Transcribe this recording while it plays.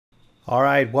All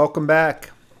right, welcome back.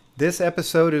 This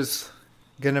episode is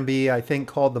going to be, I think,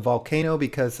 called The Volcano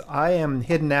because I am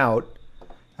hidden out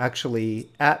actually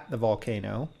at the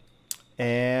volcano.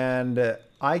 And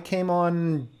I came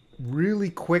on really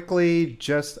quickly,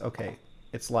 okay,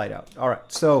 it's light out. All right,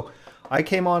 so I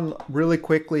came on really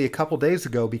quickly a couple days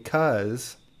ago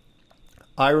because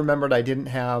I remembered I didn't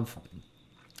have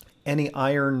any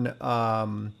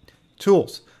iron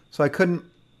tools. So I couldn't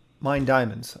mine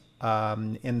diamonds.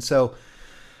 And so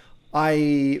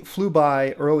I flew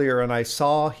by earlier and I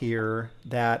saw here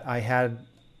that I had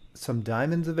some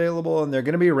diamonds available and they're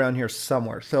going to be around here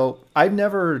somewhere. So I've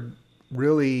never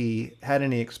really had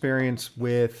any experience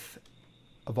with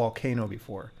a volcano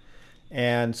before.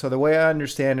 And so the way I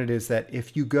understand it is that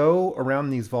if you go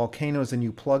around these volcanoes and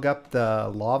you plug up the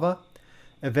lava,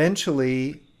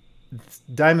 eventually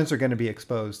diamonds are going to be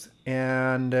exposed.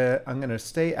 And I'm going to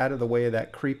stay out of the way of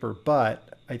that creeper, but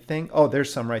I think, oh,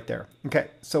 there's some right there. Okay,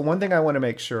 so one thing I want to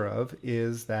make sure of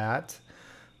is that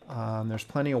there's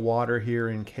plenty of water here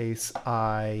in case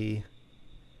I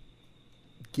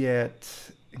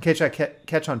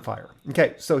catch on fire.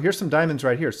 Okay, so here's some diamonds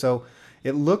right here. So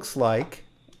it looks like,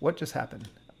 what just happened?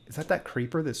 Is that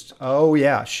creeper that's, oh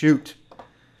yeah, shoot.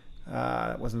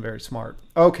 That wasn't very smart.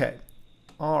 Okay,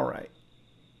 all right.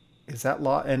 Is that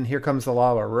lava? And here comes the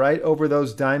lava right over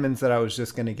those diamonds that I was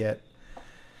just going to get.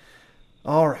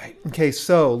 All right. Okay,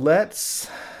 so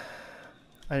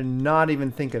I did not even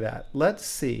think of that. Let's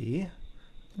see.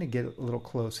 I'm going to get a little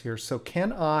close here. So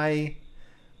can I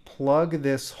plug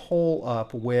this hole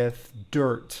up with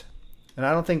dirt? And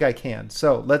I don't think I can.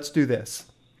 So let's do this.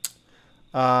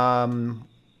 I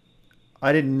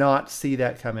did not see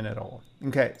that coming at all.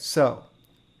 Okay, so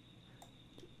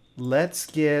let's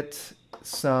get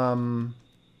some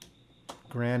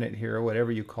granite here,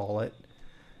 whatever you call it.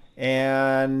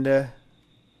 And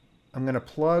I'm going to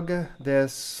plug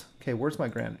this. Okay, where's my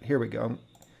granite? Here we go.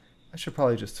 I should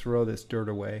probably just throw this dirt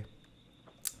away.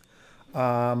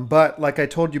 But like I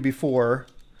told you before,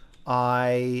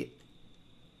 what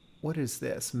is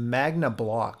this? Magna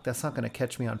block. That's not going to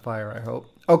catch me on fire, I hope.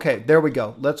 Okay, there we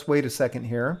go. Let's wait a second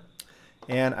here.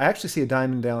 And I actually see a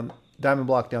diamond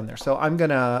block down there. So I'm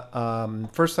going to,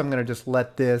 first I'm going to just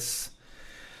let this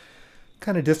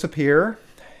kind of disappear.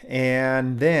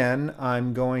 And then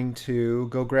I'm going to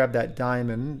go grab that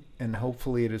diamond and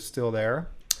hopefully it is still there.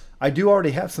 I do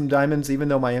already have some diamonds even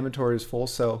though my inventory is full.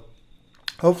 So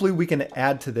hopefully we can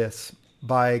add to this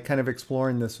by kind of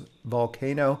exploring this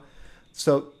volcano.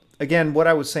 So again, what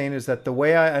I was saying is that the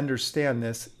way I understand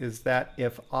this is that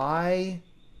if I'm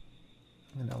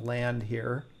going to land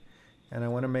here and I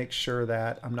want to make sure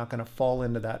that I'm not going to fall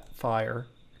into that fire,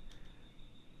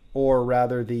 or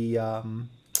rather the,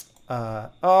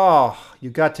 oh, you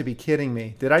got to be kidding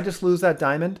me. Did I just lose that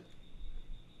diamond?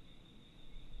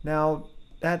 Now,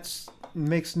 that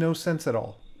makes no sense at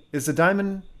all. Is the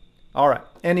diamond? All right.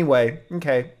 Anyway,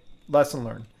 okay. Lesson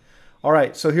learned. All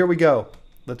right. So here we go.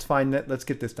 Let's find that. Let's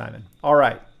get this diamond. All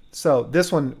right. So this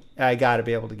one, I got to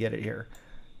be able to get it here.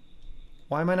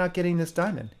 Why am I not getting this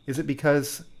diamond? Is it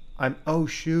because oh,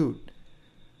 shoot.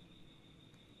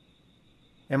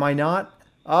 Am I not?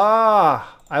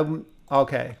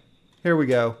 Okay. Here we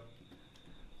go.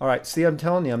 All right. See, I'm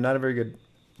telling you, I'm not a very good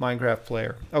Minecraft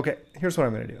player. Okay. Here's what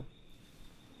I'm going to do.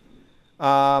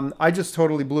 I just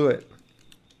totally blew it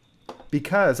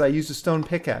because I used a stone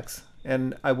pickaxe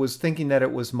and I was thinking that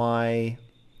it was my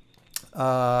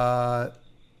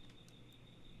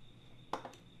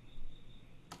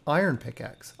iron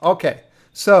pickaxe. Okay.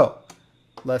 So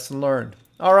lesson learned.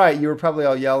 All right. You were probably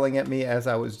all yelling at me as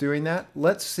I was doing that.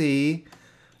 Let's see.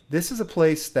 This is a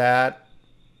place that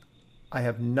I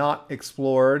have not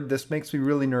explored. This makes me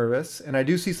really nervous. And I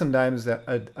do see some diamonds that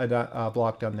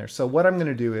block down there. So what I'm going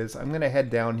to do is I'm going to head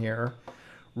down here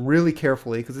really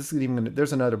carefully because this is even going to,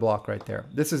 there's another block right there.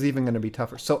 This is even going to be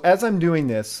tougher. So as I'm doing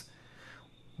this,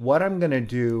 what I'm going to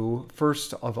do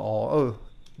first of all, oh,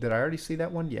 did I already see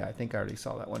that one? Yeah, I think I already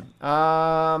saw that one.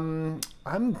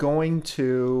 I'm going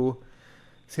to,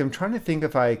 see, I'm trying to think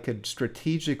if I could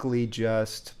strategically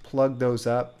just plug those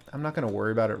up. I'm not going to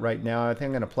worry about it right now. I think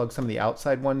I'm going to plug some of the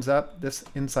outside ones up. This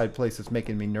inside place is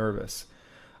making me nervous.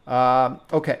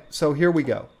 Okay, so here we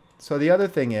go. So the other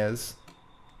thing is,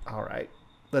 all right,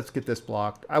 let's get this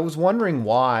blocked. I was wondering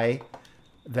why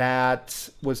that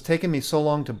was taking me so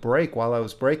long to break while I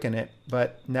was breaking it.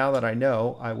 But now that I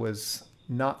know, I was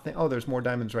not, oh, there's more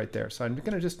diamonds right there. So I'm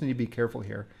going to just need to be careful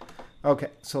here. Okay,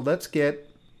 so let's get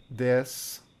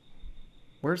this.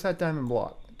 Where's that diamond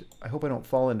block? I hope I don't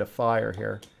fall into fire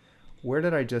here. Where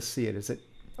did I just see it? Is it?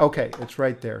 Okay, it's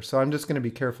right there. So I'm just going to be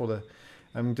careful to,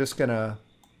 I'm just going to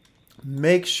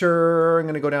Make sure I'm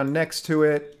going to go down next to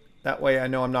it. That way I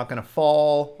know I'm not going to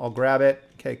fall. I'll grab it.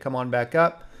 Okay, come on back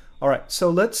up. All right, so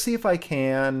let's see if I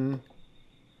can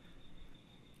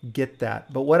get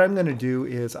that. But what I'm going to do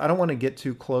is I don't want to get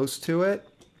too close to it.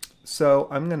 So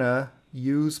I'm going to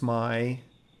use my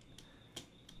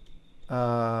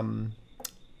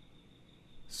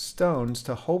stones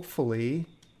to hopefully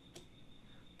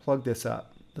plug this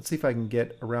up. Let's see if I can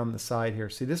get around the side here.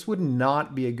 See, this would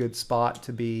not be a good spot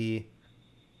to be.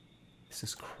 This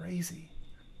is crazy.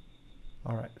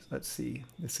 All right, let's see.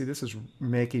 Let's see, this is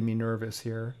making me nervous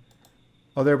here.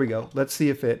 Oh, there we go. Let's see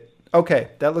if it,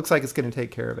 okay, that looks like it's going to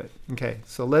take care of it. Okay,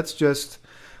 so let's just,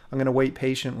 I'm going to wait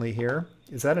patiently here.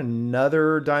 Is that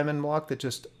another diamond block that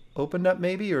just opened up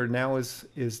maybe? Or now is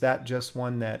that just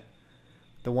one that,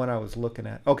 the one I was looking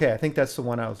at? Okay, I think that's the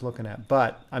one I was looking at.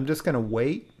 But I'm just going to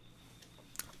wait.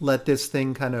 Let this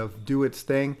thing kind of do its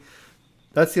thing.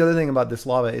 That's the other thing about this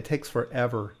lava. It takes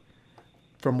forever,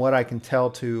 from what I can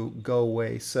tell, to go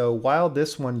away. So while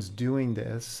this one's doing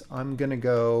this, I'm going to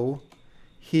go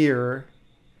here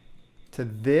to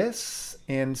this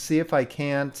and see if I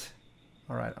can't.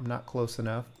 All right, I'm not close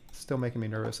enough. Still making me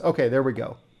nervous. Okay, there we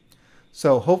go.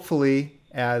 So hopefully,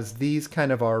 as these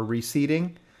kind of are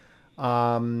receding,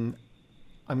 I'm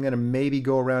going to maybe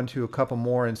go around to a couple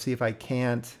more and see if I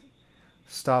can't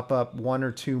stop up one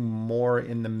or two more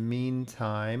in the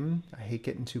meantime. I hate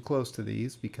getting too close to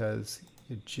these because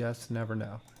you just never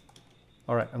know.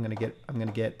 All right, I'm gonna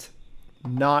get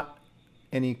not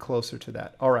any closer to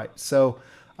that. All right, so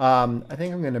I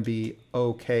think I'm gonna be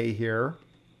okay here.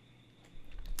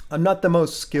 I'm not the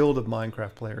most skilled of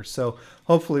Minecraft players, so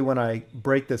hopefully when I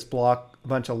break this block, a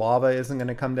bunch of lava isn't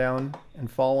gonna come down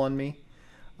and fall on me.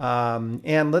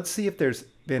 And let's see if there's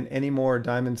been any more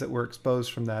diamonds that were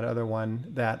exposed from that other one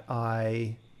that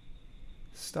I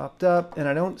stopped up, and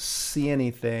I don't see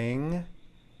anything.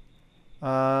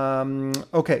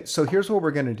 Okay, so here's what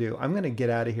we're gonna do. I'm gonna get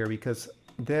out of here because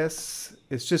this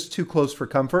is just too close for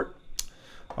comfort.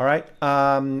 All right,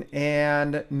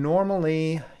 and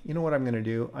normally, you know what I'm gonna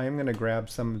do? I am gonna grab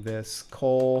some of this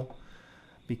coal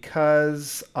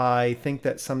because I think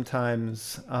that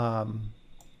sometimes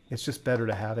it's just better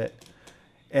to have it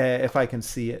if I can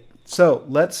see it. So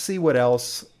let's see what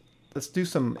else. Let's do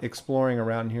some exploring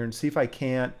around here and see if I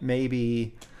can't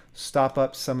maybe stop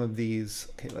up some of these.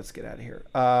 Okay, let's get out of here.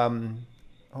 Oh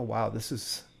wow, this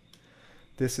is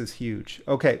huge.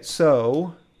 Okay,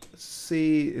 so let's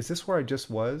see. Is this where I just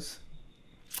was?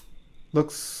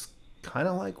 Looks kind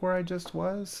of like where I just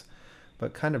was,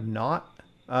 but kind of not.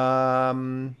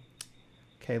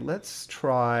 Okay, let's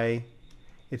try.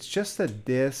 It's just that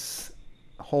this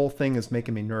whole thing is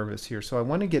making me nervous here. So I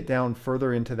want to get down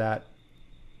further into that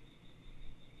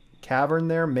cavern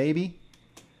there, maybe.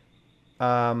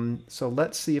 So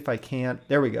let's see if I can't.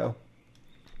 There we go.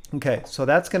 Okay, so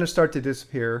that's going to start to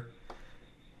disappear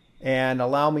and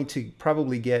allow me to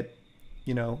probably get,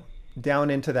 you know, down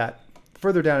into that,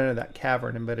 further down into that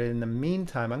cavern. But in the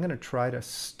meantime, I'm going to try to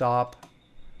stop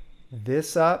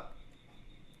this up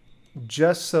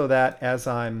just so that as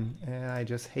I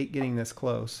just hate getting this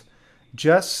close,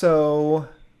 just so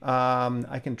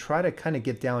I can try to kind of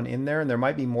get down in there, and there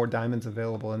might be more diamonds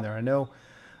available in there. I know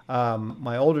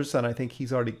my older son, I think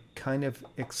he's already kind of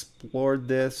explored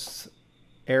this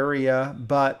area,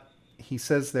 but he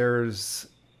says there's,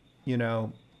 you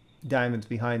know, diamonds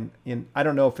behind in, I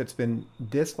don't know if it's been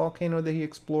this volcano that he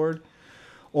explored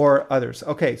or others.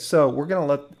 Okay, so we're gonna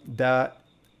let that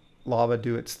lava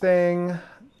do its thing.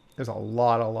 There's a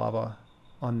lot of lava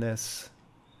on this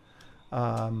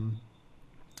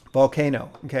volcano.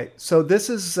 Okay, so this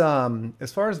is,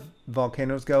 as far as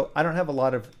volcanoes go, I don't have a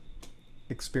lot of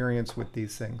experience with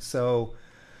these things. So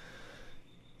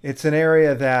it's an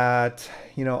area that,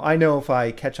 you know, I know if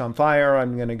I catch on fire,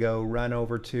 I'm going to go run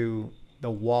over to the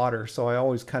water. So I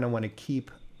always kind of want to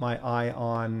keep my eye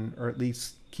on, or at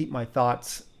least keep my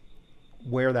thoughts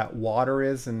where that water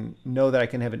is and know that I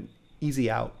can have an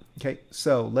easy out. Okay,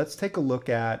 so let's take a look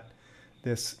at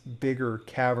this bigger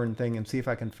cavern thing and see if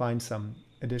I can find some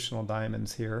additional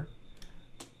diamonds here.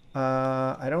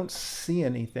 I don't see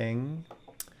anything.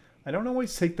 I don't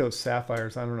always take those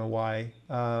sapphires. I don't know why.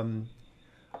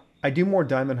 I do more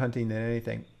diamond hunting than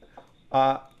anything.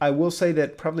 I will say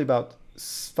that probably about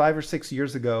 5 or 6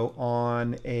 years ago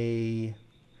on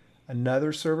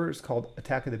another server, it's called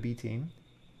Attack of the B Team.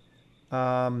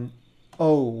 Oh,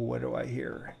 what do I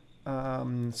hear?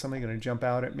 Somebody going to jump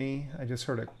out at me. I just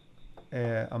heard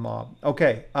a mob.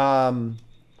 Okay. On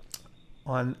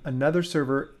another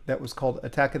server that was called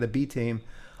Attack of the B Team,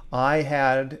 I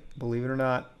had, believe it or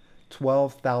not,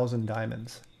 12,000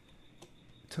 diamonds.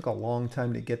 took a long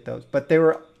time to get those, but they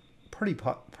were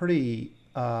pretty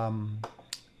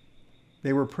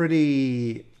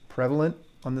prevalent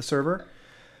on the server.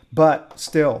 But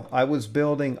still, I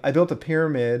built a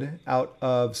pyramid out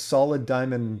of solid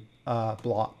diamond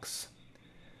blocks.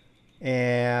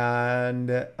 And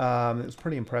it was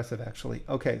pretty impressive, actually.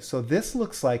 Okay, so this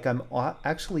looks like I'm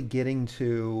actually getting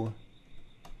to,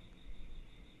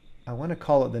 I want to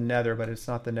call it the nether, but it's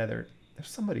not the nether. There's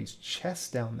somebody's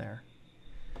chest down there.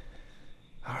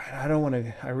 All right,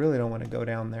 I really don't want to go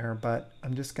down there, but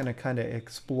I'm just going to kind of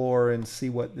explore and see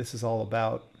what this is all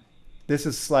about. This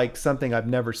is like something I've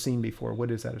never seen before. What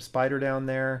is that? A spider down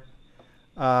there?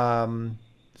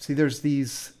 See, there's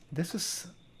these,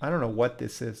 I don't know what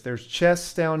this is. There's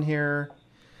chests down here.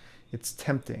 It's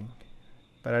tempting,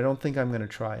 but I don't think I'm going to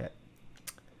try it.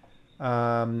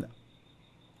 I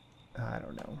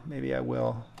don't know. Maybe I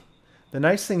will. The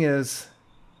nice thing is,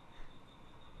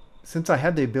 since I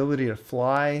have the ability to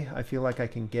fly, I feel like I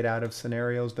can get out of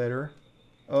scenarios better.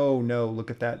 Oh no,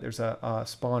 look at that. There's a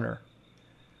spawner.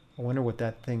 I wonder what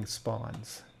that thing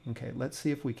spawns. Okay, let's see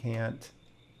if we can't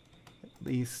at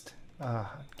least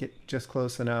get just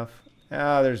close enough.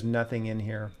 There's nothing in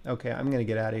here. Okay, I'm going to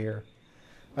get out of here.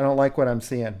 I don't like what I'm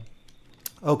seeing.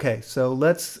 Okay, so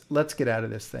let's get out of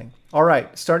this thing. All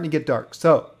right, starting to get dark.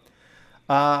 So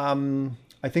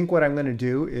I think what I'm going to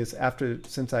do is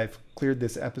since I've cleared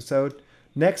this episode,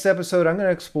 next episode I'm going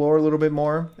to explore a little bit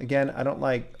more. Again, I don't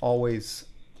like always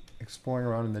exploring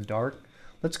around in the dark.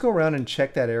 Let's go around and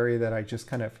check that area that I just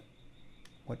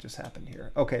what just happened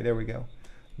here? Okay, there we go.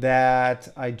 That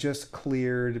I just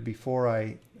cleared before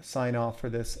I sign off for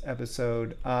this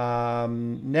episode.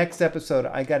 Next episode,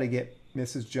 I got to get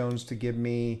Mrs. Jones to give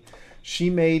me, she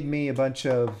made me a bunch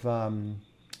of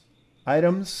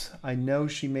items. I know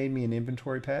she made me an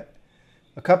inventory pet,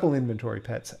 a couple inventory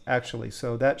pets actually.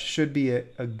 So that should be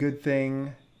a good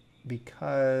thing,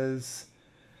 because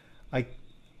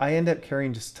I end up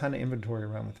carrying just a ton of inventory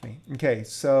around with me. Okay,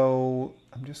 so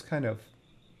I'm just kind of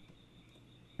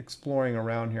exploring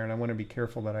around here, and I want to be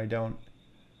careful that I don't.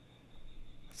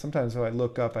 Sometimes if I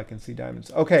look up, I can see diamonds.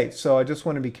 Okay, so I just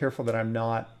want to be careful that I'm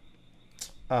not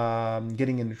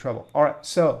getting into trouble. All right,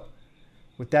 so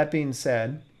with that being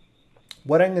said,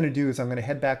 what I'm going to do is I'm going to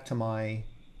head back to I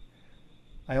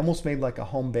almost made like a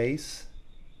home base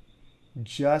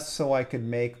just so I could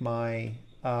make my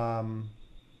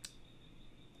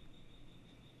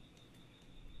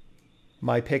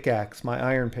my pickaxe, my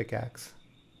iron pickaxe.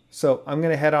 So I'm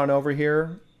going to head on over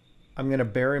here. I'm going to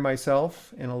bury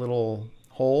myself in a little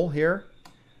hole here.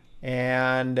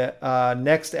 And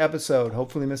next episode,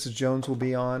 hopefully Mrs. Jones will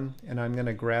be on, and I'm going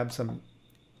to grab the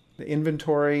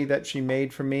inventory that she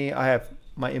made for me.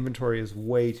 My inventory is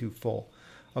way too full.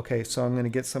 Okay, so I'm going to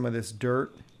get some of this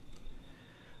dirt.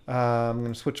 I'm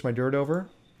going to switch my dirt over.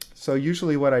 So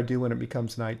usually what I do when it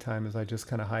becomes nighttime is I just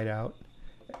kind of hide out.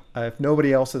 If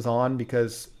nobody else is on,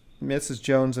 because Mrs.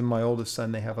 Jones and my oldest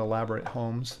son, they have elaborate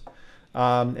homes,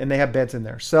 and they have beds in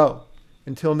there. So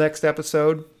until next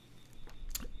episode,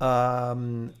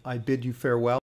 I bid you farewell.